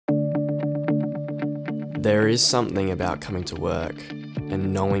There is something about coming to work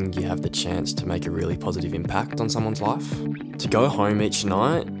and knowing you have the chance to make a really positive impact on someone's life. To go home each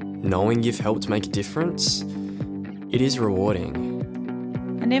night knowing you've helped make a difference, it is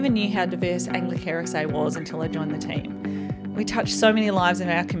rewarding. I never knew how diverse AnglicareSA was until I joined the team. We touch so many lives in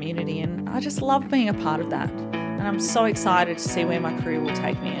our community and I just love being a part of that. And I'm so excited to see where my career will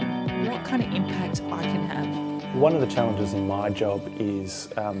take me and what kind of impact I can have. One of the challenges in my job is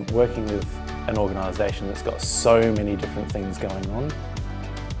working with an organisation that's got so many different things going on.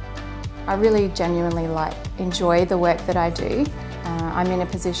 I really genuinely enjoy the work that I do. I'm in a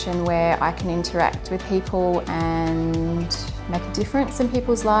position where I can interact with people and make a difference in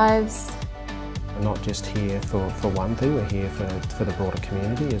people's lives. We're not just here for one thing, we're here for the broader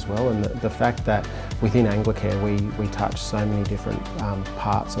community as well, and the fact that within Anglicare we touch so many different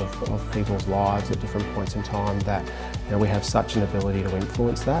parts of people's lives at different points in time that we have such an ability to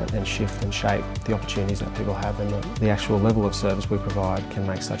influence that and shift and shape the opportunities that people have, and the actual level of service we provide can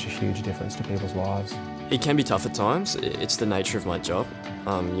make such a huge difference to people's lives. It can be tough at times, it's the nature of my job.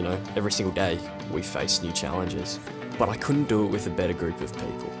 Every single day we face new challenges, but I couldn't do it with a better group of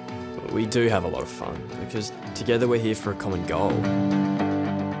people. We do have a lot of fun because together we're here for a common goal.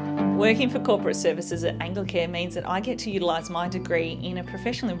 Working for corporate services at Anglicare means that I get to utilise my degree in a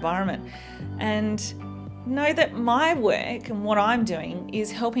professional environment and know that my work and what I'm doing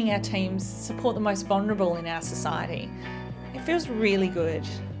is helping our teams support the most vulnerable in our society. It feels really good.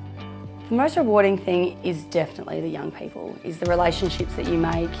 The most rewarding thing is definitely the young people, is the relationships that you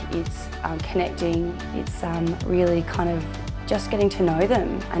make. It's connecting, it's really kind of just getting to know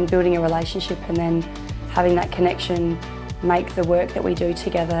them and building a relationship, and then having that connection make the work that we do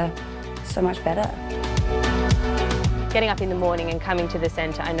together so much better. Getting up in the morning and coming to the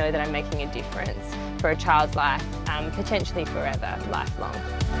centre, I know that I'm making a difference for a child's life, potentially forever, lifelong.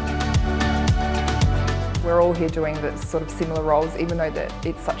 We're all here doing the sort of similar roles, even though that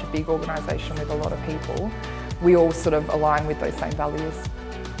it's such a big organisation with a lot of people. We all sort of align with those same values.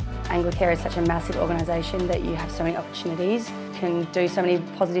 Anglicare is such a massive organisation that you have so many opportunities, can do so many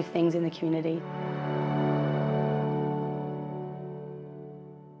positive things in the community.